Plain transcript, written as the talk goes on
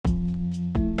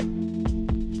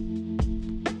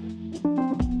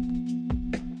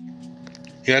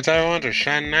Yo, tell everyone to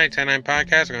Shine Night 10-9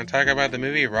 podcast. We're going to talk about the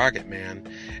movie Rocket Man.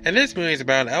 And this movie is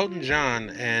about Elton John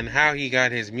and how he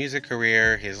got his music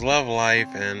career, his love life,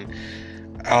 and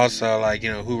also,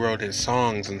 who wrote his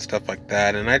songs and stuff like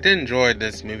that. And I did enjoy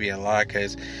this movie a lot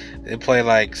because it played,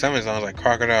 some of his songs like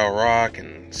Crocodile Rock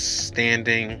and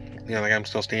Standing, I'm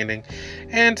Still Standing,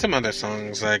 and some other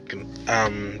songs,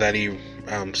 that he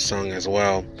sung as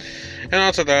well. And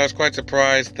also, though, I was quite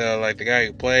surprised, though, the guy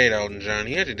who played Elton John,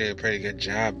 he actually did a pretty good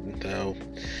job, though,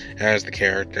 as the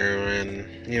character. And,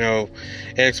 it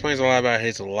explains a lot about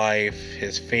his life,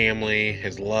 his family,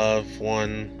 his loved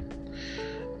one.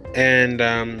 And,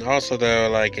 also,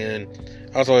 though,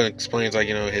 also it explains,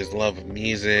 his love of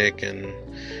music and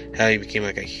how he became,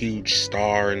 a huge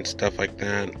star and stuff like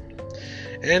that.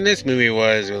 And this movie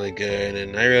was really good,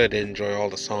 and I really did enjoy all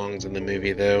the songs in the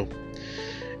movie, though.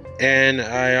 And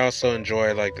I also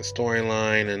enjoy, the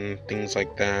storyline and things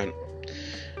like that.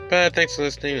 But thanks for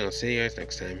listening. I'll see you guys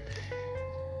next time.